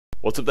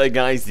What's up there,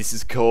 guys? This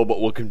is Cobb.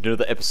 Welcome to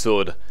another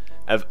episode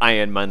of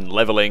Ironman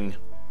Leveling.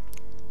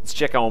 Let's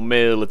check our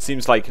mail. It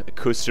seems like a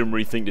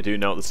customary thing to do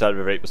now at the start of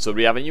every episode.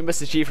 We have a new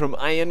message here from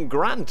Iron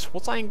Grant.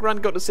 What's Iron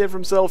Grant got to say for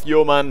himself?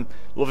 Yo, man,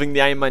 loving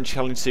the Ironman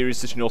Challenge series.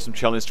 Such an awesome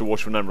challenge to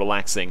watch when I'm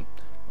relaxing.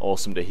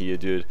 Awesome to hear,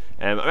 dude.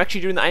 I'm actually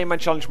doing the Ironman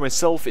Challenge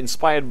myself,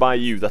 inspired by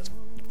you. That's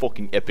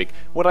fucking epic.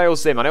 What I always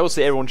say, man, I always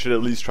say everyone should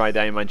at least try the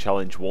Ironman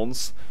Challenge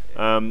once.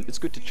 It's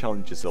good to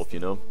challenge yourself, you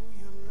know.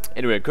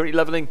 Anyway, currently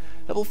leveling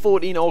level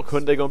 14 Orc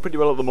Hunter, going pretty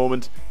well at the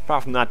moment.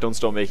 Apart from that, don't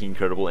stop making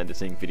incredible,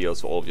 entertaining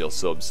videos for all of your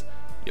subs.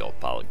 Your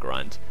pal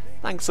Grant.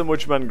 Thanks so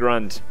much, man,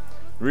 Grant.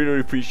 Really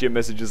appreciate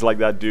messages like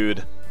that,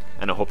 dude.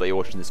 And I hope that you're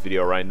watching this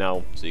video right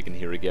now, so you can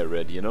hear it get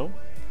ready, you know?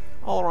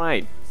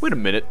 Alright, wait a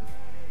minute.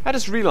 I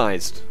just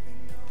realised.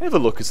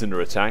 Everlook is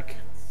under attack.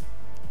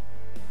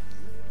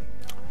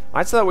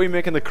 I'd say that we're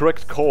making the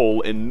correct call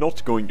in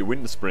not going to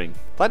Winterspring.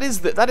 That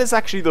is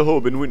actually the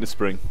hub in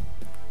Winterspring.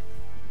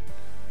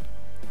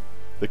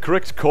 The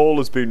correct call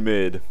has been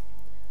made.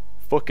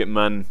 Fuck it,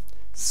 man.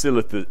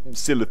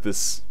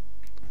 Silithus.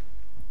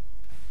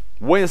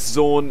 Worst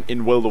zone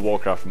in World of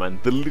Warcraft, man.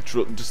 The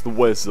literal, just the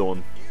worst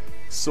zone.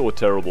 So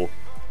terrible.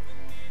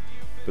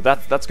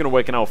 But that's gonna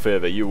work in our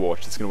favour. You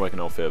watch, it's gonna work in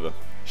our favour.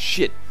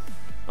 Shit.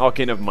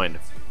 Okay, never mind.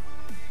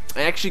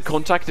 I actually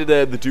contacted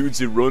the dudes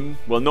who run,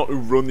 well, not who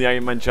run the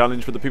Ironman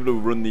Challenge, but the people who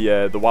run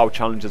the WoW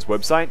Challenges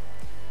website.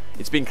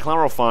 It's been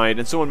clarified,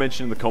 and someone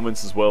mentioned in the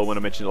comments as well when I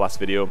mentioned the last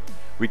video,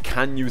 we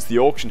can use the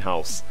auction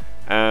house.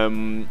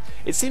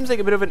 It seems like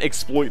a bit of an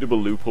exploitable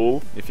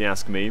loophole, if you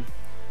ask me.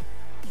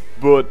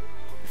 But,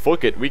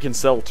 fuck it, we can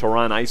sell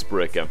Taran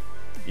Icebreaker.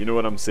 You know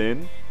what I'm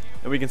saying?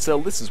 And we can sell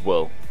this as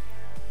well.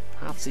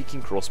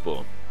 Path-Seeking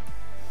Crossbow.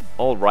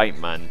 Alright,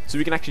 man. So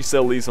we can actually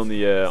sell these on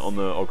the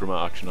Orgrimmar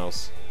auction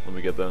house when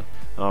we get there.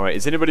 Alright,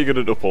 is anybody got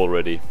it up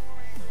already?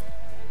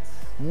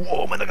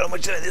 Whoa, man, look how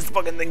much this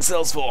fucking thing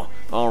sells for.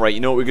 Alright, you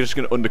know what, we're just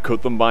going to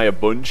undercut them by a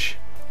bunch.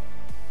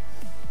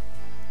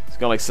 It's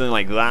got like something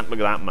like that, look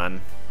at that,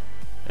 man.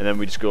 And then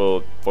we just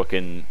go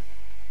fucking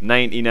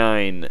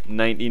 99,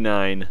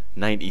 99,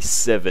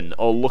 97.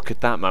 Oh, look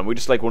at that, man, we're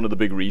just like one of the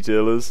big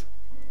retailers.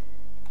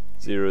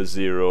 0,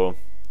 0,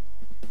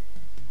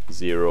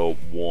 0,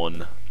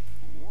 1.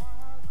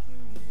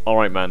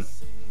 Alright, man,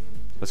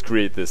 let's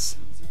create this.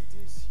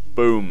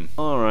 Boom.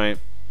 Alright.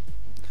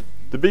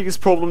 The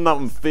biggest problem that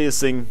I'm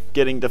facing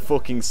getting to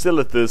fucking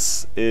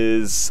Silithus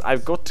is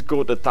I've got to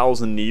go to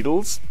 1,000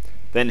 Needles,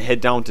 then head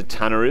down to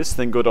Tanneris,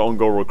 then go to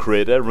Ungoro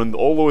Crater, run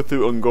all the way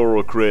through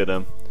Ungoro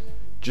Crater,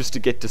 just to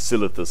get to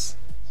Silithus.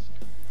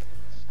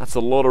 That's a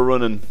lot of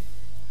running.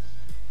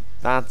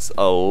 That's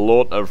a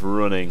lot of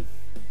running.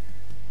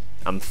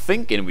 I'm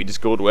thinking we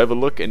just go to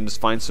Everlook and just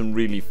find some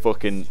really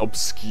fucking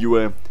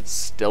obscure,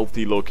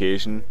 stealthy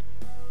location,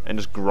 and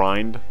just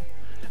grind.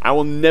 I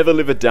will never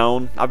live it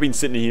down. I've been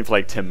sitting here for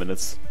like 10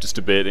 minutes, just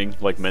debating,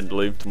 like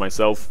mentally, to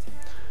myself.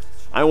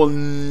 I will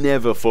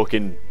never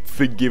fucking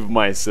forgive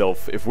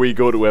myself if we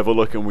go to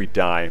Everlook and we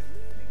die.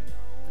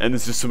 And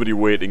there's just somebody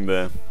waiting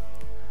there.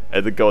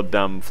 At the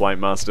goddamn Flight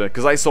Master.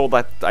 Because I saw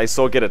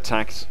get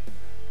attacked.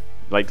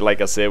 Like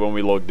I say, when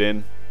we logged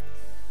in.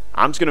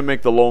 I'm just gonna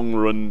make the long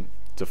run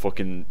to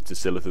fucking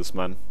Silithus,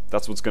 man.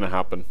 That's what's gonna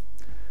happen.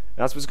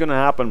 That's what's gonna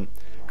happen.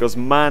 Because,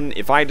 man,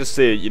 if I just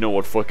say, you know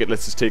what, fuck it,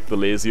 let's just take the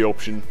lazy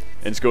option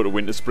and just go to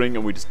Winterspring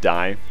and we just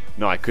die.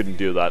 No, I couldn't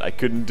do that. I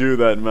couldn't do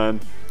that, man.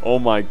 Oh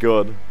my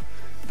god.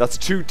 That's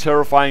too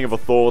terrifying of a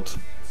thought.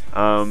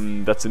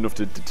 That's enough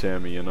to deter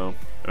me, you know.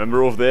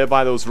 Remember over there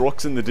by those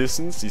rocks in the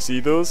distance? You see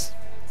those?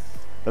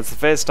 That's the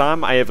first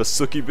time I ever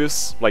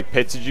succubus, like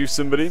pet seduced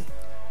somebody,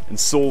 and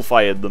soul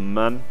fired them,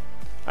 man.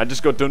 I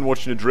just got done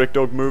watching a Drake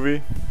Dog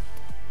movie.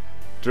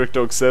 Drake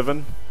Dog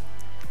 7.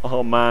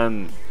 Oh,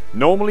 man.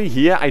 Normally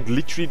here, I'd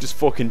literally just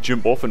fucking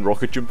jump off and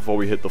rocket jump before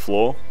we hit the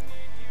floor.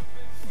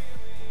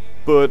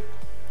 But,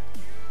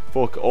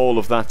 fuck all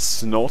of that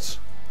snot.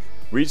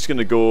 We're just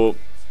gonna go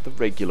the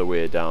regular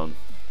way down.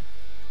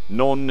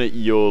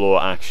 Non-YOLO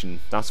action.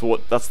 That's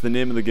the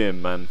name of the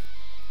game, man.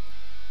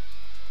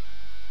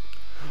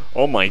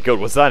 Oh my god,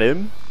 was that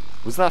him?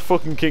 Was that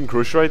fucking King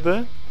Krush right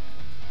there?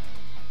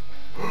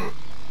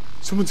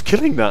 Someone's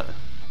killing that.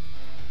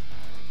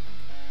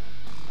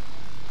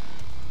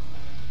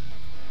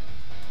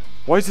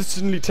 Why is it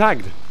suddenly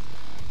tagged?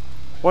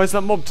 Why is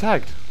that mob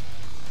tagged?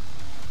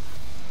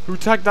 Who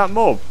tagged that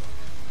mob?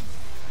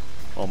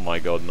 Oh my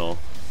god, no.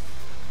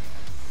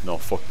 No,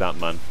 fuck that,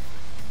 man.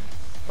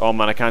 Oh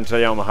man, I can't tell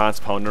you how my heart's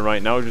pounding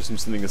right now, just from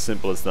something as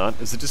simple as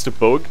that. Is it just a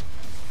bug?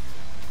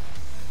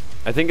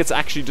 I think it's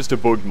actually just a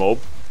bugged mob.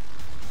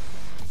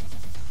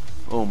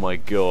 Oh my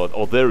god.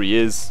 Oh, there he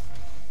is.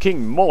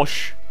 King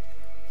Mosh.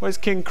 Where's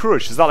King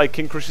Krush? Is that like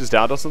King Krush's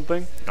dad or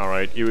something?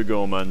 Alright, here we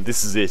go, man.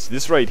 This is it.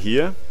 This right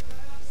here.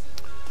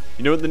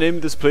 You know what the name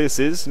of this place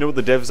is? You know what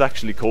the devs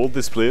actually called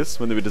this place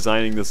when they were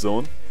designing this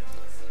zone?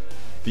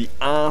 The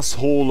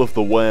Arsehole of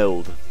the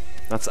World.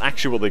 That's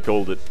actually what they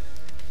called it.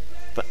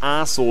 The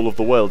Arsehole of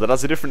the World. It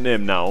has a different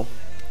name now.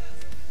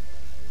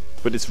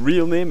 But its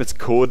real name, its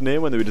code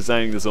name when they were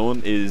designing the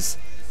zone is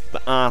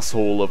The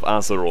asshole of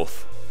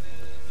Azeroth.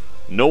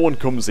 No one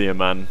comes here,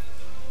 man.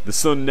 The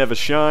sun never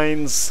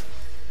shines.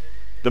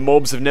 The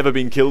mobs have never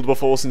been killed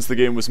before since the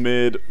game was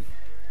made.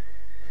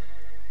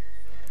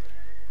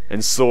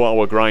 And so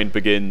our grind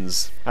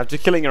begins. After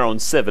killing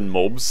around 7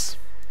 mobs,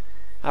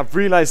 I've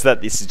realised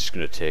that this is just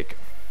going to take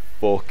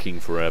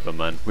fucking forever,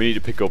 man. We need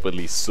to pick up at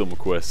least some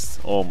quests.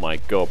 Oh my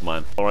god,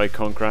 man. Alright,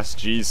 Concrast,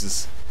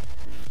 Jesus.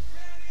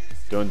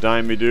 Don't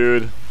die me,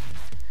 dude.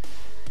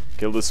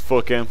 Kill this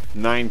fucker.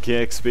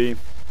 9k XP.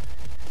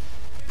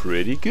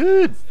 Pretty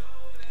good.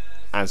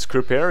 As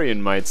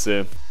Kriparian might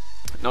say.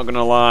 Not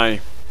gonna lie.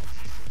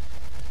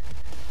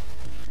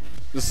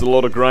 This is a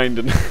lot of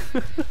grinding.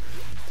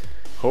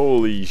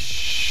 Holy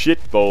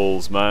shit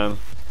balls, man.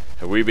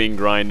 Have we been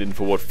grinding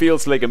for what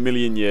feels like a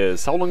million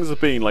years? How long has it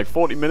been? Like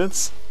 40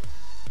 minutes?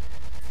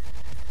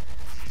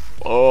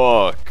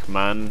 Fuck,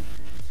 man.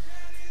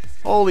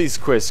 All these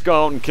quests.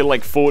 Go out and kill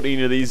like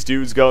 14 of these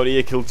dudes. Go out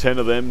here, kill 10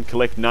 of them.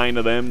 Collect 9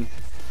 of them.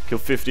 Kill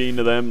 15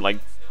 of them. Like,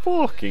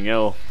 fucking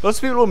hell. Lots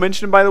of people were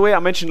mentioning, by the way, I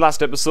mentioned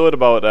last episode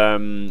about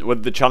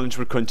whether the challenge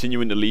would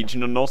continue into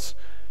Legion or not.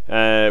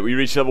 We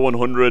reached level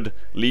 100.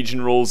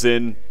 Legion rolls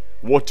in.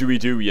 What do we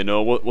do, you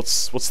know?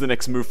 What's the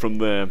next move from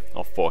there?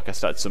 Oh, fuck. I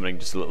started summoning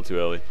just a little too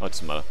early. Oh, it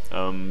doesn't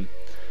matter.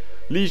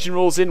 Legion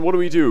rolls in. What do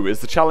we do? Is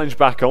the challenge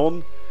back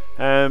on?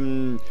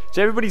 So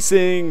everybody's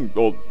saying,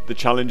 well, the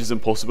challenge is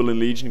impossible in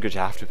Legion because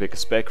you have to pick a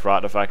spec for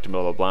artifact and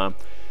blah blah blah.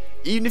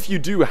 Even if you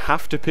do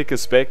have to pick a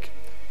spec,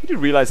 you do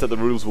realise that the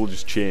rules will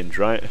just change,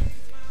 right?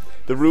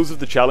 The rules of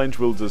the challenge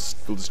will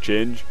just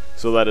change,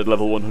 so that at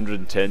level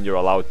 110 you're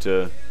allowed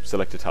to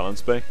select a talent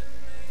spec.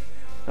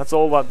 That's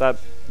all that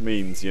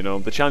means, you know.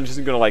 The challenge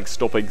isn't going to like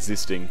stop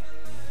existing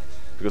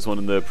because one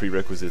of the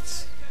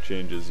prerequisites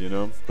changes, you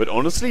know. But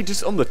honestly,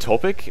 just on the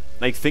topic,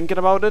 like thinking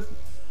about it,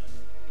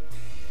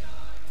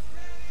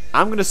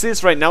 I'm going to say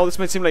this right now, this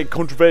might seem like a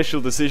controversial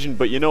decision,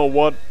 but you know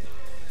what?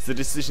 It's the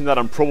decision that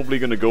I'm probably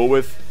going to go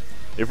with.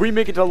 If we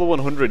make it to level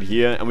 100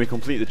 here and we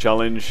complete the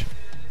challenge,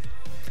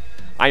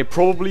 I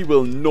probably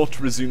will not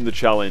resume the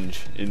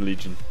challenge in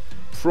Legion.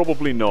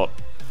 Probably not.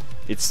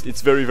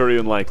 It's very, very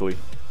unlikely.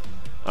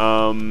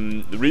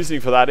 The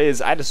reasoning for that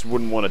is I just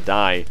wouldn't want to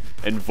die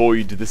and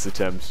void this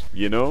attempt,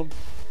 you know?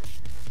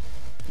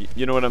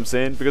 You know what I'm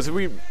saying? Because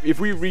if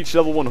we reach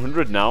level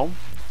 100 now,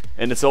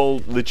 and it's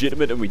all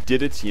legitimate and we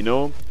did it, you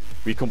know?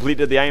 We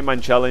completed the Iron Man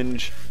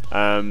challenge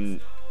in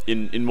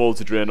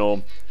Worlds of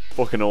Draenor.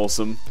 Fucking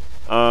awesome.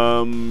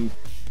 Then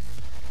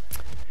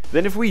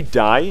if we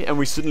die and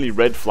we suddenly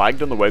red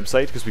flagged on the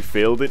website because we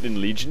failed it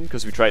in Legion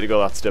because we tried to go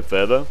that step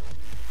further,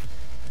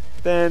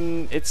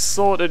 then it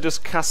sort of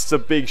just casts a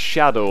big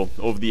shadow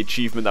over the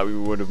achievement that we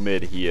would have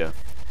made here.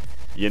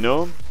 You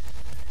know?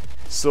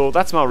 So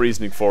that's my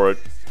reasoning for it.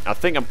 I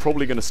think I'm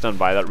probably going to stand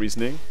by that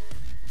reasoning.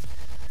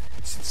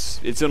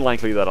 It's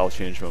unlikely that I'll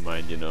change my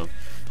mind, you know.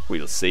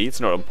 We'll see. It's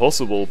not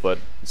impossible, but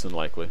it's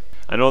unlikely.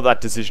 I know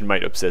that decision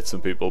might upset some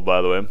people,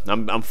 by the way.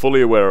 I'm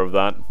fully aware of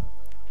that.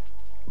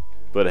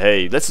 But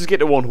hey, let's just get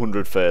to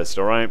 100 first,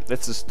 alright?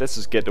 Let's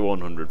just get to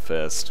 100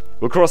 first.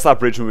 We'll cross that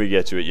bridge when we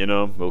get to it, you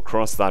know? We'll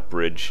cross that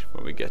bridge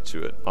when we get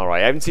to it.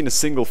 Alright, I haven't seen a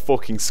single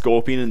fucking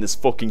scorpion in this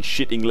fucking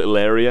shitting little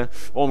area.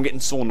 Oh, I'm getting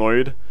so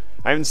annoyed.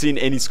 I haven't seen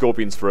any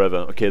scorpions forever.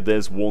 Okay,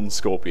 there's one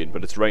scorpion,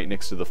 but it's right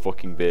next to the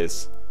fucking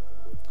base.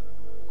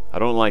 I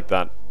don't like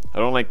that. I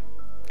don't like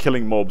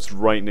killing mobs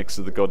right next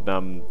to the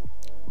goddamn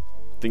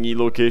thingy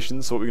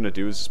location. So what we're gonna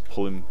do is just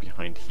pull him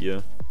behind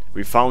here.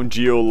 We found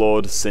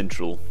Geolord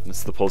Central.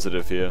 That's the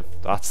positive here.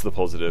 That's the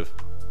positive.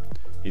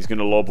 He's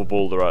gonna lob a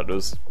boulder at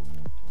us.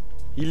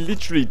 He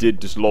literally did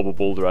just lob a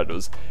boulder at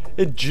us.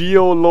 A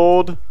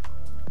Geolord?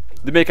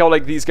 They make out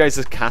like these guys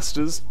are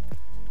casters.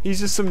 He's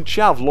just some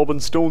chav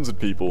lobbing stones at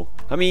people.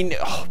 I mean,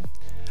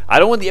 I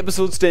don't want the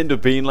episodes to end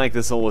up being like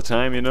this all the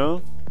time, you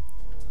know?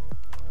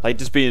 Like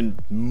just being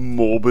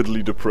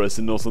morbidly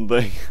depressing or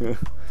something.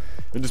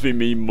 And just be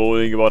me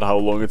moaning about how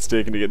long it's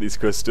taken to get these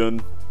quests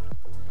done.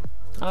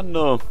 I don't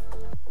know.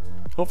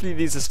 Hopefully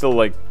these are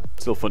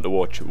still fun to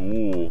watch.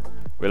 Ooh.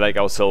 We like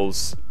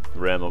ourselves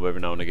rare mob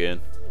every now and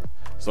again.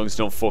 As long as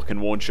you don't fucking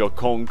one-shot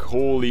conk.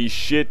 Holy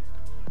shit.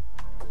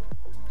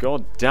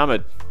 God damn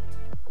it.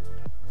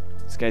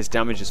 This guy's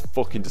damage is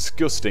fucking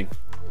disgusting.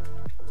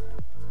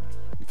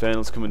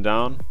 Infernal's coming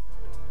down.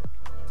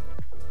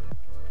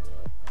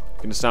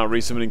 Gonna start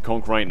resummoning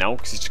Conk right now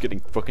because he's just getting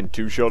fucking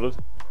two-shotted.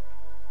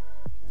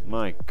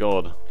 My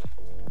god.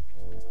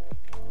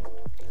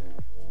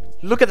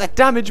 Look at that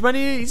damage, man.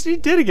 He's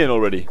dead again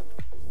already.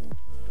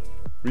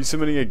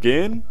 Resummoning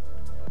again?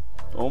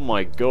 Oh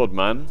my god,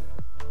 man.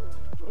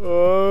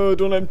 Don't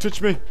let him touch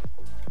me.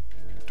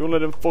 Don't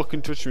let him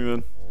fucking touch me,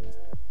 man.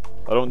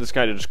 I don't want this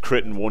guy to just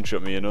crit and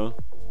one-shot me, you know?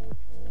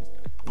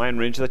 Am I in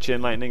range of that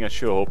chain lightning? I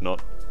sure hope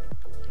not.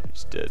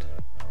 He's dead.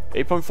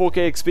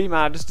 8.4k XP,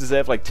 man, I just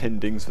deserve like 10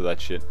 dings for that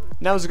shit.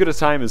 Now is as good a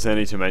time as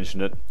any to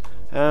mention it.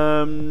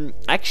 I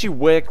actually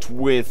worked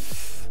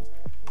with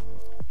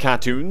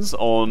cartoons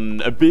on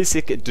a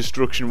basic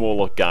Destruction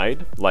Warlock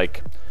guide,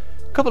 like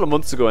a couple of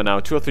months ago now,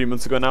 2 or 3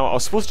 months ago now. I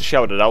was supposed to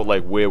shout it out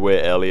like way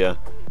earlier,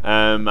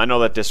 I know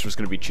that Destra's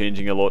going to be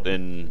changing a lot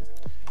in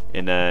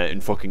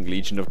fucking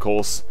Legion, of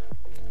course.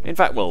 In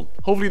fact, well,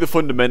 hopefully the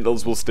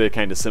fundamentals will stay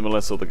kind of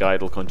similar, so the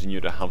guide will continue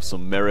to have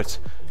some merit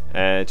to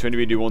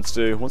anybody who wants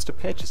to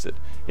purchase it.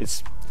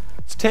 It's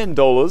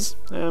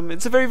 $10.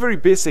 It's a very, very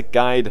basic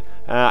guide.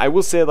 I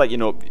will say that, you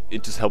know,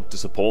 it just helped to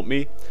support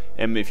me.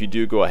 If you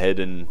do go ahead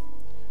and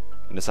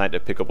decide to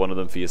pick up one of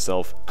them for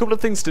yourself. A couple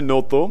of things to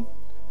note though.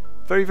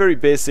 Very, very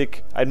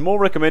basic. I'd more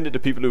recommend it to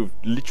people who've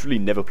literally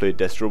never played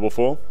Destro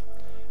before,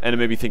 and are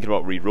maybe thinking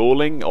about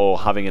re-rolling or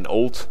having an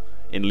ult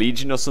in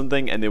Legion or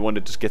something, and they want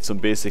to just get some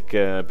basic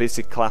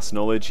class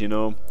knowledge, you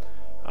know,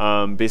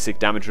 basic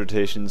damage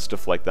rotations,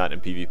 stuff like that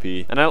in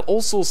PvP. And I'll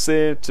also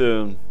say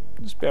to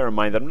just bear in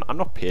mind that I'm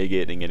not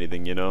pay-gating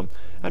anything, you know.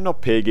 I'm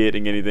not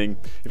pay-gating anything.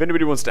 If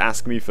anybody wants to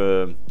ask me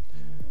for,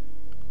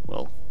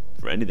 well,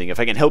 for anything, if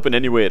I can help in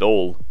any way at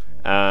all,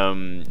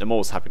 I'm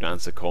always happy to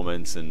answer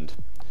comments, and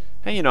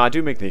hey, you know, I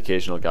do make the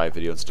occasional guide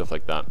video and stuff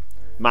like that.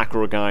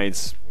 Macro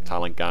guides,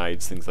 talent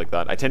guides, things like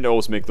that. I tend to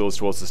always make those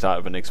towards the start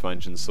of an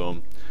expansion,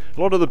 so a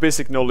lot of the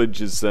basic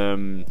knowledge is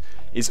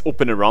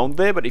up and around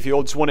there, but if you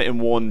all just want it in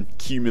one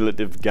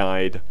cumulative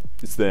guide,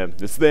 it's there.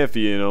 It's there for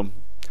you, you know.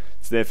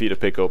 It's there for you to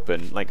pick up,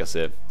 and like I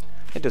said,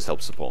 it does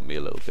help support me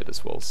a little bit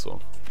as well,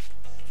 so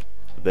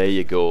there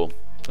you go.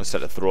 I just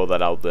had to throw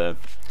that out there.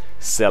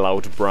 Sell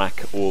out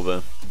Brack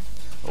over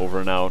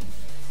and out.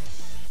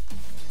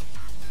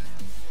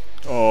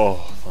 Oh,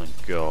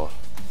 thank God.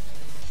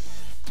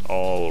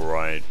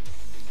 Alright.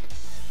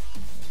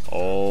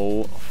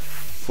 All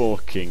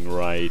fucking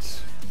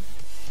right.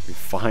 We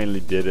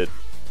finally did it.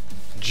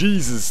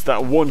 Jesus,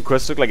 that one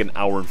quest took like an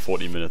hour and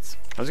 40 minutes.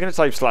 I was gonna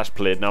type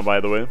 /played now, by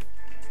the way.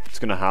 It's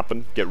gonna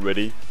happen. Get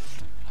ready.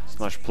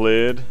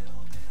 /played.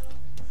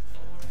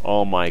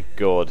 Oh my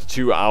God.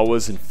 2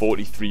 hours and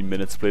 43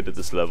 minutes played at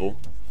this level.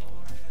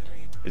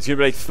 It's gonna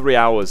be like 3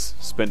 hours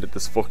spent at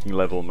this fucking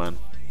level, man.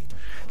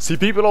 See,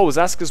 people always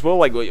ask as well,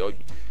 like,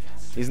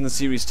 isn't the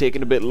series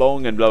taking a bit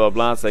long and blah blah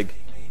blah. It's like,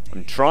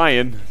 I'm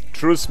trying.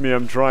 Trust me,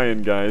 I'm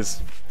trying,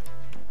 guys.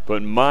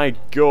 But my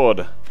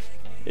God,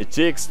 it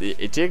takes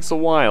a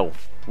while.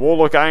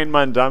 Warlock Iron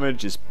Man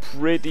damage is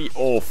pretty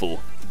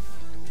awful.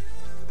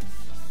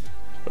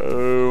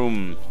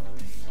 Boom.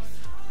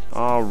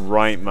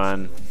 Alright,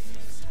 man.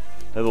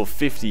 Level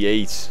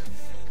 58.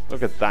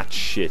 Look at that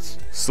shit.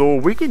 So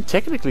we can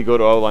technically go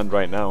to Outland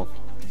right now.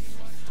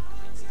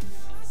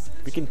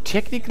 We can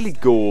technically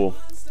go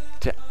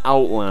to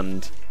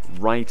Outland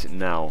right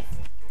now.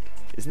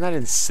 Isn't that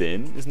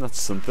insane? Isn't that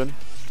something?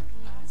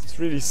 It's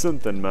really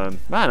something, man.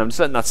 Man, I'm just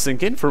letting that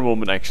sink in for a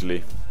moment,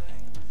 actually.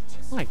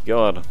 My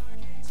God.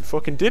 We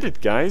fucking did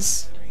it,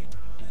 guys.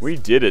 We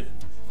did it.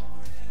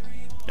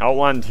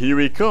 Outland, here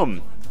we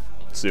come.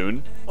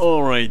 Soon.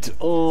 Alright,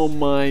 oh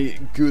my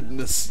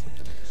goodness.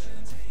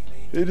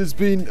 It has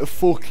been a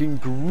fucking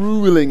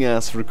grueling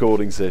ass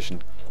recording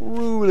session.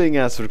 Grueling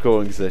ass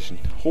recording session.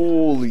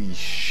 Holy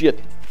shit.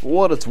 For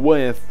what it's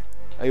worth,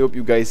 I hope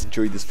you guys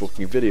enjoyed this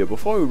fucking video.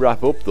 Before we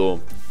wrap up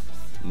though,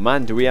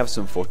 man, do we have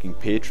some fucking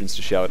patrons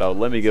to shout out.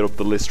 Let me get up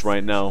the list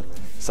right now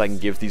so I can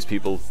give these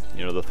people,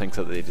 you know, the thanks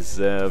that they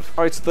deserve.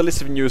 Alright, so the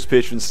list of newest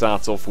patrons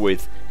starts off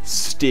with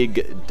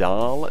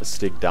Stigdal.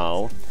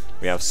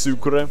 We have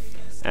Sucre,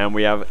 and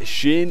we have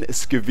Shane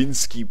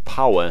Skavinsky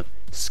Power.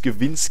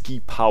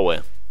 Skavinsky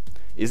Power.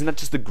 Isn't that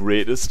just the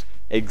greatest?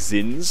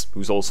 Exins,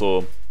 who's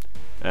also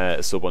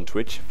a sub on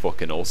Twitch,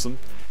 fucking awesome.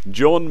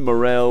 John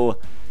Morell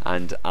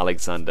and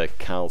Alexander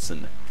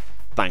Carlson.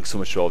 Thanks so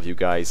much to all of you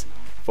guys.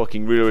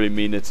 Fucking really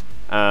mean it.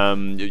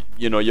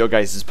 You know, your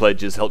guys'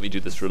 pledges help me do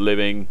this for a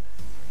living.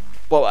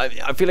 Well,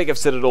 I feel like I've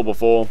said it all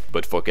before,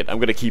 but fuck it. I'm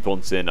gonna keep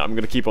on saying it. I'm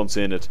gonna keep on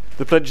saying it.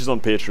 The pledges on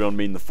Patreon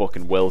mean the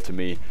fucking well to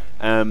me.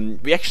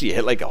 We actually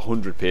hit like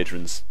 100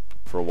 patrons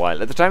for a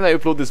while. At the time that I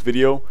upload this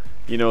video,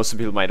 you know, some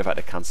people might have had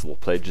to cancel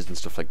pledges and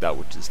stuff like that,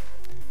 which is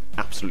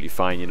absolutely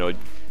fine, you know.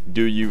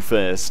 Do you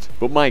first.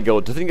 But my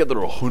God, to think that there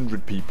are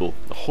 100 people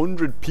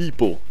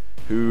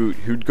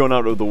who'd gone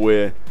out of the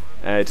way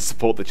to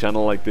support the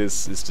channel like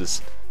this is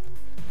just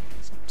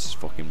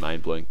fucking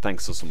mind-blowing.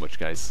 Thanks so much,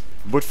 guys.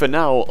 But for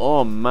now,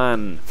 oh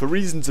man, for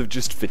reasons of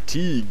just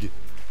fatigue,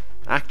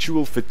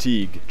 actual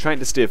fatigue, trying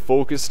to stay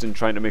focused and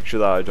trying to make sure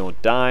that I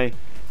don't die,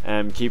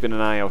 keeping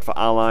an eye out for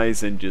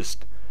allies, and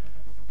just,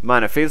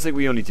 man, it feels like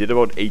we only did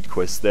about 8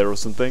 quests there or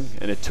something,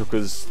 and it took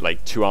us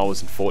like 2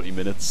 hours and 40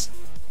 minutes.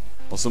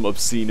 Or some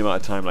obscene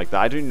amount of time like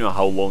that. I don't even know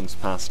how long's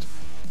passed.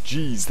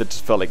 Jeez, that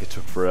just felt like it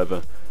took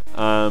forever.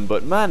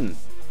 But man,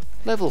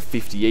 level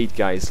 58,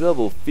 guys.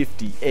 Level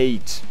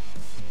 58.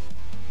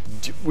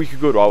 We could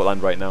go to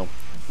Outland right now.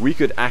 We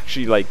could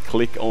actually like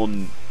click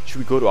on... Should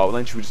we go to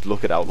Outland? Should we just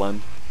look at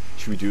Outland?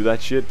 Should we do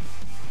that shit?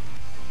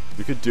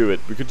 We could do it.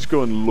 We could just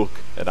go and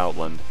look at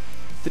Outland.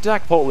 The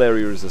Dark Portal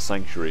area is a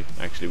sanctuary,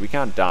 actually. We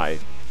can't die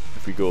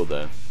if we go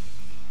there.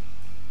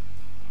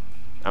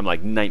 I'm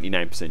like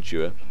 99%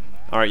 sure.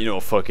 Alright, you know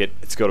what, fuck it.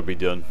 It's gotta be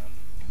done.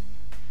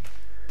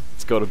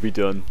 It's gotta be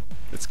done.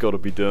 It's gotta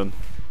be done.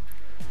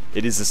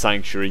 It is a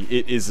sanctuary.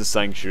 It is a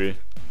sanctuary.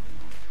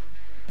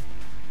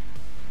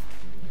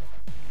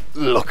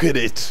 Look at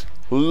it.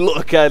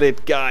 Look at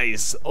it,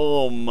 guys.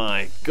 Oh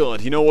my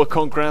god. You know what,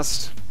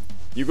 Contrast?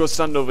 You go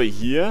stand over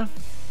here.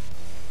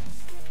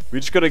 We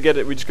just gotta get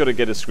it. We just gotta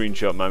get a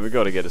screenshot, man. We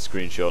gotta get a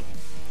screenshot.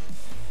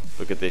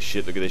 Look at this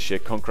shit. Look at this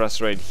shit. Contrast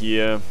right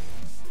here.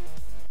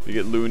 We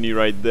get Looney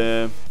right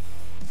there.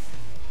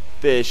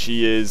 There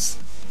she is.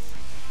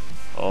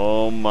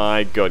 Oh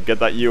my god. Get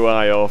that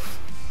UI off.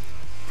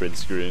 Print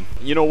screen.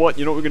 You know what?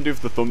 You know what we're gonna do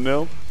for the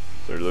thumbnail?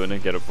 Sorry, Looney.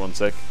 Get up 1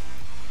 sec.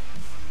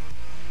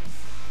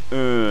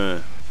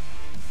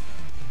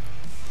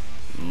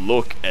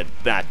 Look at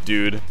that,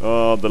 dude.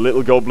 Oh, the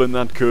little goblin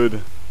that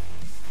could.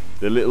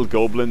 The little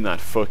goblin that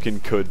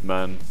fucking could,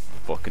 man.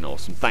 Fucking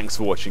awesome. Thanks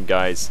for watching,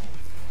 guys.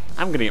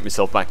 I'm gonna get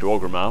myself back to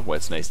Orgrimmar, where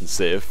it's nice and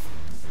safe.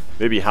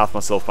 Maybe half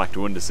myself back to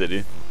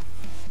Undercity.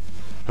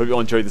 Hope you all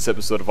enjoyed this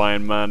episode of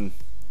Iron Man.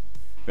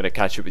 I'm gonna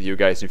catch up with you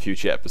guys in a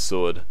future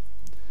episode.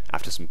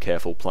 After some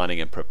careful planning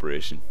and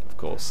preparation, of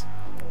course.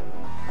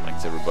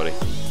 Thanks, everybody.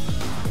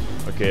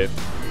 Okay.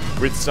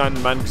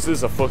 Withstand, man, because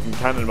there's a fucking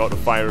cannon about to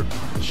fire,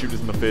 shoot us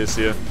in the face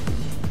here.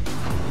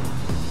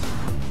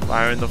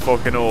 Fire in the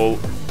fucking hole.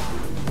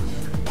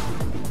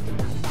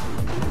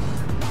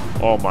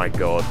 Oh my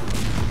god.